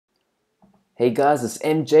Hey guys, it's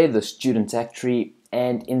MJ, the Student Actuary,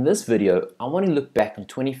 and in this video, I want to look back on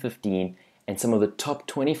 2015 and some of the top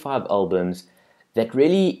 25 albums that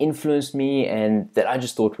really influenced me and that I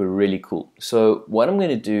just thought were really cool. So what I'm going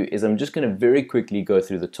to do is I'm just going to very quickly go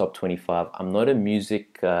through the top 25. I'm not a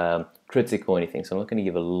music critic or anything, so I'm not going to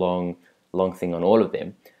give a long thing on all of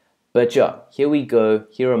them. But yeah, here we go.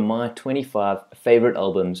 Here are my 25 favorite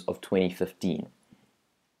albums of 2015.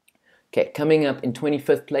 Okay, coming up in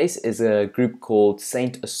 25th place is a group called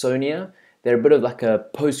Saint Asonia. They're a bit of like a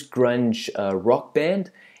post-grunge rock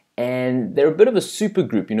band, and they're a bit of a super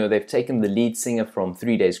group. You know, they've taken the lead singer from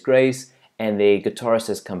 3 Days Grace, and their guitarist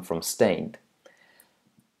has come from Stained.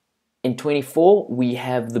 In 24, we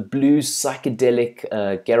have the blues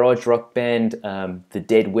psychedelic garage rock band, The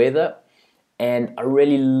Dead Weather. And I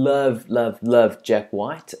really love Jack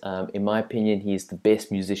White. In my opinion, he's the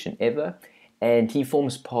best musician ever. And he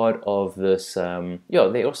forms part of this,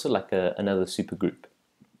 they're also like another super group.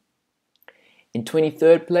 In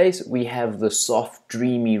 23rd place, we have the soft,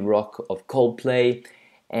 dreamy rock of Coldplay.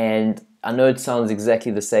 And I know it sounds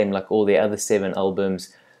exactly the same like all the other 7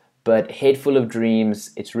 albums, but Head Full of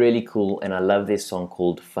Dreams, it's really cool, and I love their song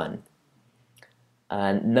called Fun.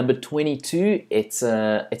 Number 22, it's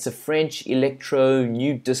a French electro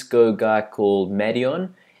new disco guy called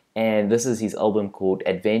Madeon, and this is his album called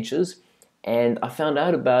Adventures. And I found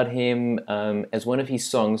out about him as one of his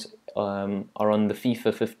songs are on the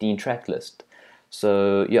FIFA 15 track list.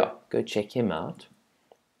 So yeah, go check him out.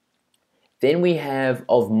 Then we have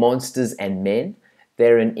Of Monsters and Men.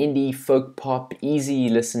 They're an indie folk pop, easy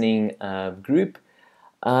listening group.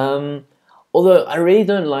 Although I really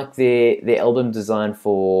don't like their album design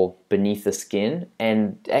for Beneath the Skin.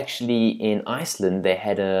 And actually in Iceland they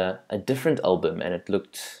had a different album, and it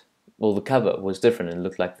looked, well, the cover was different and it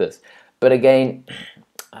looked like this. But again,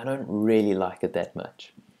 I don't really like it that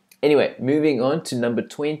much. Anyway, moving on to number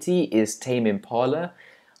 20 is Tame Impala.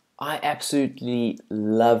 I absolutely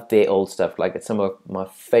love their old stuff. Like, it's some of my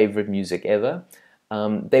favorite music ever.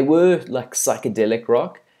 They were like psychedelic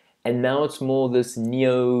rock, and now it's more this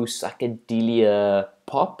neo-psychedelia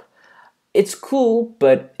pop. It's cool,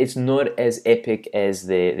 but it's not as epic as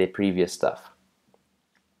their previous stuff.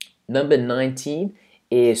 Number 19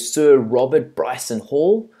 is Sir Robert Bryson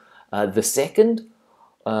Hall. The second,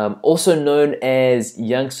 also known as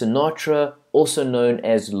Young Sinatra, also known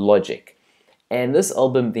as Logic. And this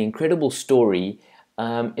album, The Incredible Story,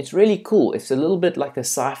 it's really cool. It's a little bit like a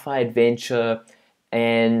sci-fi adventure,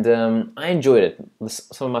 and I enjoyed it.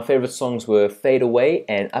 Some of my favorite songs were Fade Away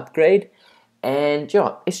and Upgrade, and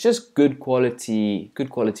yeah, it's just good quality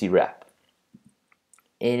rap.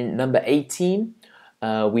 In number 18,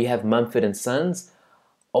 we have Mumford & Sons.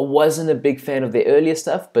 I wasn't a big fan of their earlier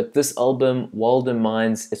stuff, but this album, Wilder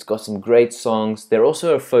Minds, it's got some great songs. They're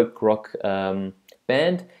also a folk rock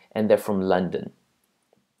band, and they're from London.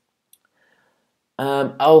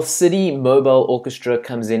 Owl City Mobile Orchestra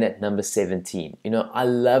comes in at number 17. You know, I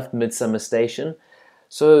loved Midsummer Station,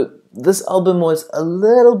 so this album was a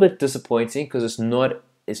little bit disappointing because it's not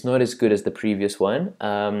as good as the previous one.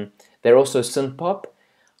 They're also synth pop.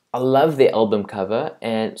 I love their album cover,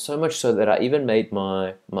 and so much so that I even made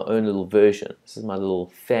my own little version. This is my little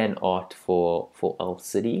fan art for Owl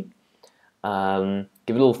City. Give a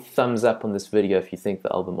little thumbs up on this video if you think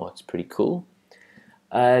the album art's pretty cool.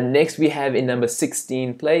 Next we have in number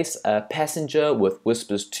 16 place, Passenger with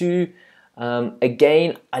Whispers 2.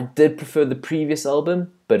 Again, I did prefer the previous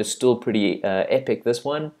album, but it's still pretty epic, this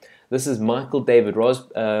one. This is Michael David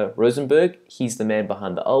Rosenberg. He's the man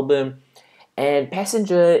behind the album. And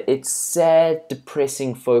Passenger, it's sad,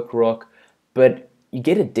 depressing folk rock, but you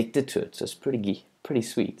get addicted to it, so it's pretty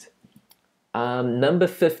sweet. Number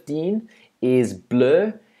 15 is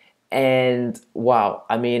Blur, and wow,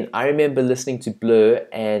 I mean, I remember listening to Blur,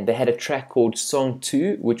 and they had a track called Song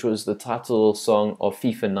 2, which was the title song of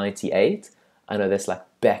FIFA 98. I know that's like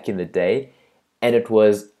back in the day, and it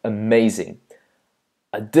was amazing.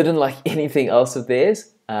 I didn't like anything else of theirs,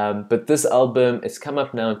 but this album, it's come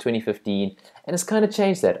up now in 2015, and it's kind of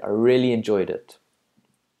changed that. I really enjoyed it.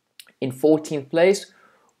 In 14th place,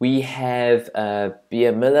 we have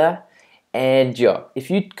Bea Miller, and yeah, if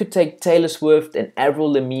you could take Taylor Swift and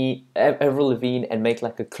Avril Lavigne and make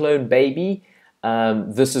like a clone baby,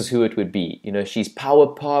 this is who it would be. You know, she's power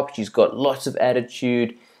pop, she's got lots of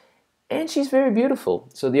attitude, and she's very beautiful.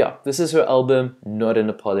 So yeah, this is her album, not an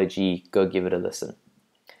apology. Go give it a listen.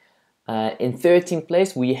 In 13th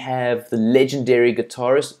place, we have the legendary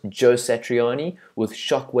guitarist Joe Satriani with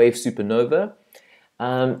Shockwave Supernova.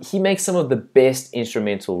 He makes some of the best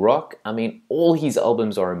instrumental rock. I mean, all his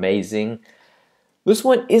albums are amazing. This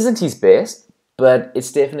one isn't his best, but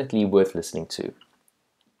it's definitely worth listening to.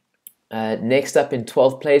 Next up in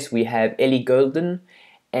 12th place, we have Ellie Goulding.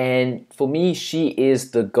 And for me, she is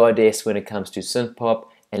the goddess when it comes to synth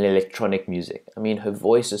pop and electronic music. I mean, her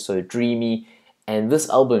voice is so dreamy, and this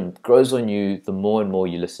album grows on you the more and more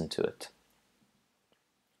you listen to it.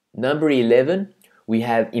 Number 11, we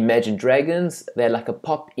have Imagine Dragons. They're like a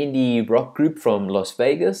pop indie rock group from Las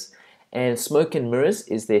Vegas. And Smoke and Mirrors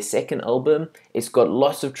is their second album. It's got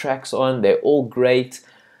lots of tracks on, they're all great.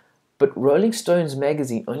 But Rolling Stones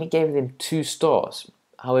magazine only gave them 2 stars.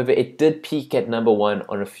 However, it did peak at number 1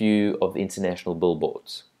 on a few of the international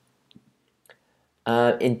billboards.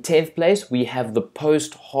 In 10th place, we have the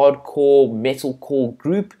post-hardcore metalcore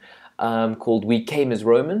group called We Came as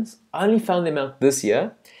Romans. I only found them out this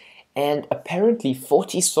year, and apparently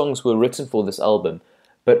 40 songs were written for this album,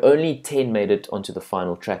 but only 10 made it onto the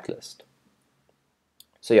final track list.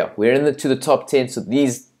 So yeah, we're to the top 10, so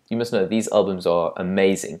you must know these albums are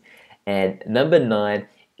amazing. And number 9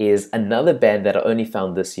 is another band that I only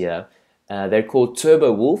found this year. They're called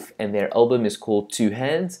Turbo Wolf, and their album is called Two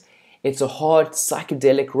Hands. It's a hard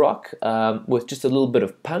psychedelic rock with just a little bit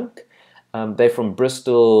of punk. They're from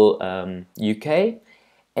Bristol, UK,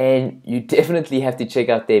 and you definitely have to check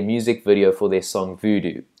out their music video for their song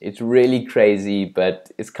Voodoo. It's really crazy,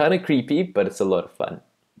 but it's kind of creepy, but it's a lot of fun.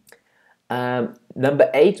 Number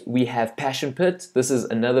 8, we have Passion Pit. This is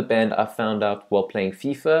another band I found out while playing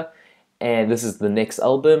FIFA, and this is the next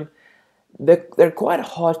album. They're quite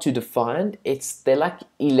hard to define. They're like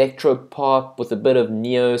electro pop with a bit of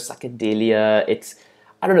neo psychedelia.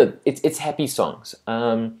 I don't know. It's happy songs,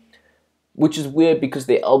 which is weird because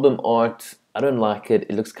their album art, I don't like it.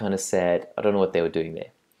 It looks kind of sad. I don't know what they were doing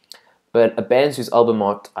there. But a band whose album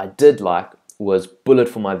art I did like was Bullet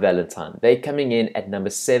for My Valentine. They're coming in at number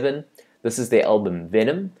 7. This is their album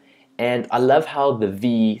Venom, and I love how the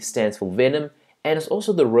V stands for Venom, and it's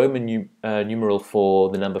also the Roman numeral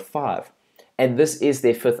for the number 5. And this is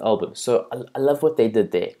their 5th album, so I love what they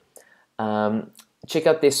did there. Check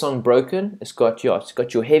out their song Broken. It's got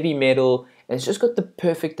your heavy metal, and it's just got the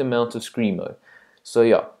perfect amount of screamo. So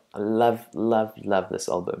yeah, I love this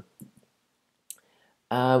album.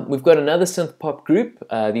 We've got another synth pop group.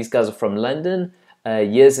 These guys are from London,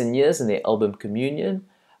 Years and Years, and their album Communion.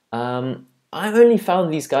 I only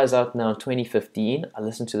found these guys out now in 2015. I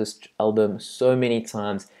listened to this album so many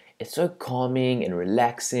times. It's so calming and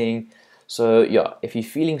relaxing. So yeah, if you're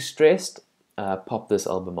feeling stressed, pop this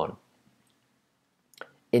album on.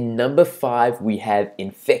 In number 5, we have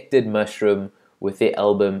Infected Mushroom with their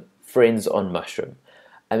album Friends on Mushroom.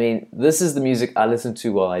 I mean, this is the music I listen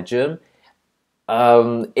to while I gym.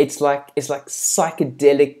 It's like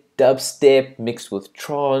psychedelic dubstep mixed with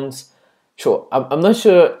trance. Sure, I'm not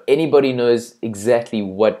sure anybody knows exactly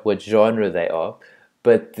what genre they are,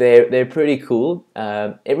 but they're pretty cool.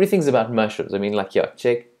 Everything's about mushrooms. I mean, like, yeah,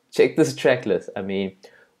 check this track list. I mean,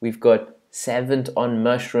 we've got Savant on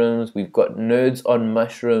mushrooms, we've got Nerds on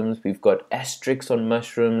mushrooms, we've got Asterix on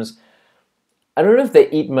mushrooms. I don't know if they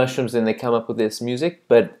eat mushrooms and they come up with this music,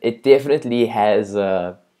 but it definitely has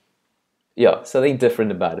something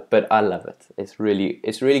different about it. But I love it. It's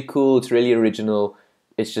really cool. It's really original.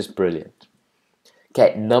 It's just brilliant.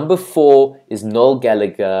 Okay, number 4 is Noel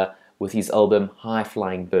Gallagher with his album High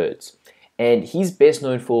Flying Birds. And he's best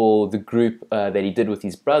known for the group that he did with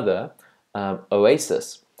his brother,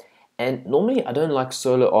 Oasis. And normally I don't like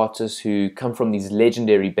solo artists who come from these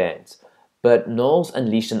legendary bands. But Noel's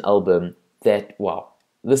unleashed an album that, wow,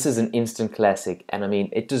 this is an instant classic. And I mean,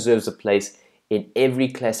 it deserves a place in every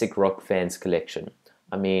classic rock fan's collection.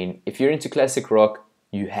 I mean, if you're into classic rock,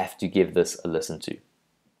 you have to give this a listen to.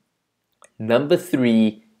 Number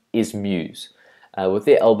 3 is Muse with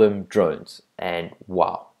their album Drones, and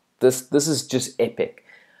wow, this is just epic.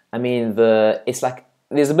 I mean, it's like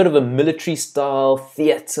there's a bit of a military style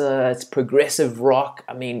theater. It's progressive rock.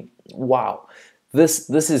 I mean, wow, this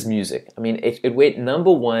is music. I mean, it went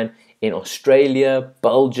number 1 in Australia,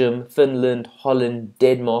 Belgium, Finland, Holland,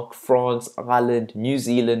 Denmark, France, Ireland, New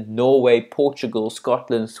Zealand, Norway, Portugal,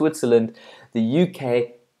 Scotland, Switzerland, the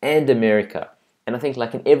UK, and America. And I think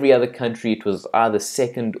like in every other country, it was either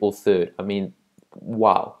 2nd or 3rd. I mean,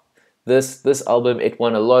 wow. This album, it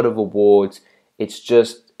won a lot of awards. It's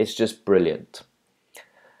just brilliant.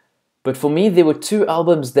 But for me, there were 2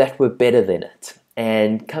 albums that were better than it.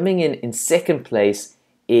 And coming in 2nd place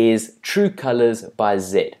is True Colors by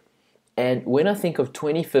Zedd. And when I think of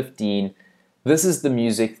 2015, this is the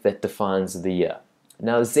music that defines the year.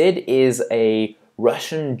 Now, Zedd is a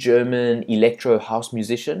Russian-German electro house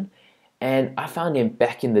musician. And I found him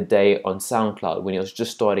back in the day on SoundCloud when he was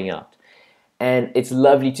just starting out. And it's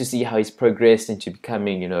lovely to see how he's progressed into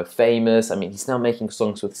becoming, famous. I mean, he's now making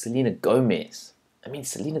songs with Selena Gomez. I mean,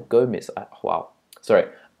 Selena Gomez. Wow. Sorry,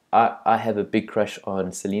 I have a big crush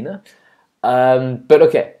on Selena. But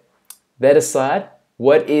okay, that aside,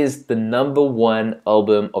 what is the number one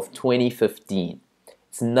album of 2015?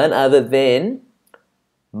 It's none other than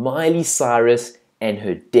Miley Cyrus and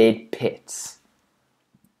her Dead Pets.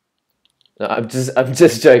 No, I'm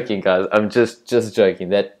just joking, guys. I'm just joking.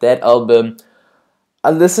 That album, I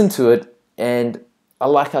listened to it and I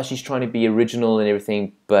like how she's trying to be original and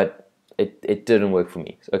everything, but it didn't work for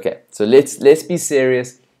me. Okay, so let's be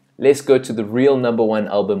serious. Let's go to the real number one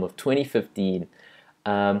album of 2015.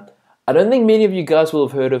 I don't think many of you guys will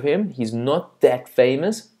have heard of him. He's not that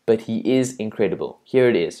famous, but he is incredible. Here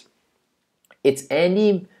it is. It's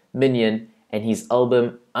Andy Minyon and his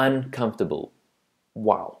album Uncomfortable.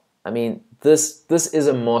 Wow. I mean, this is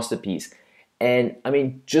a masterpiece. And I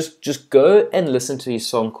mean, just go and listen to his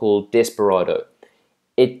song called Desperado.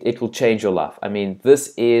 It will change your life. I mean,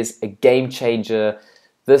 this is a game changer.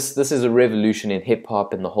 This is a revolution in hip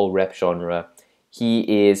hop and the whole rap genre.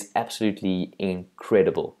 He is absolutely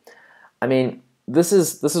incredible. I mean, this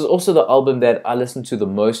is also the album that I listened to the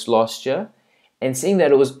most last year. And seeing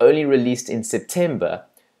that it was only released in September,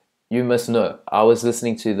 you must know, I was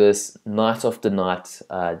listening to this night after night,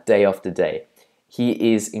 day after day.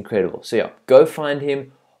 He is incredible. So yeah, go find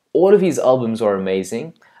him. All of his albums are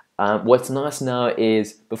amazing. What's nice now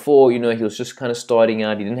is before, he was just kind of starting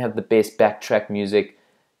out. He didn't have the best backtrack music.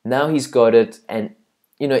 Now he's got it. And,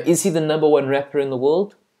 is he the number one rapper in the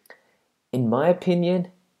world? In my opinion,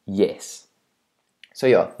 yes. So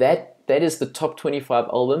yeah, that is the top 25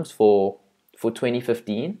 albums for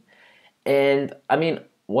 2015. And I mean,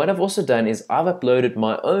 what I've also done is I've uploaded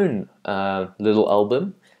my own little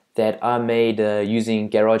album that I made using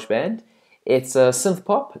GarageBand. It's synth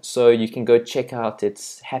pop, so you can go check out.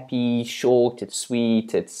 It's happy, short, it's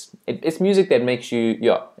sweet, it's music that makes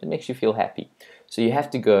you feel happy. So you have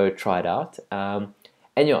to go try it out.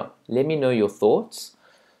 And yeah, let me know your thoughts.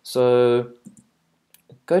 So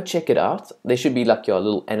go check it out. There should be like your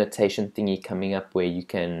little annotation thingy coming up where you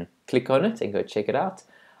can click on it and go check it out.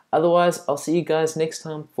 Otherwise, I'll see you guys next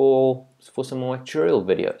time for some more tutorial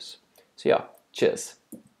videos. So yeah, cheers.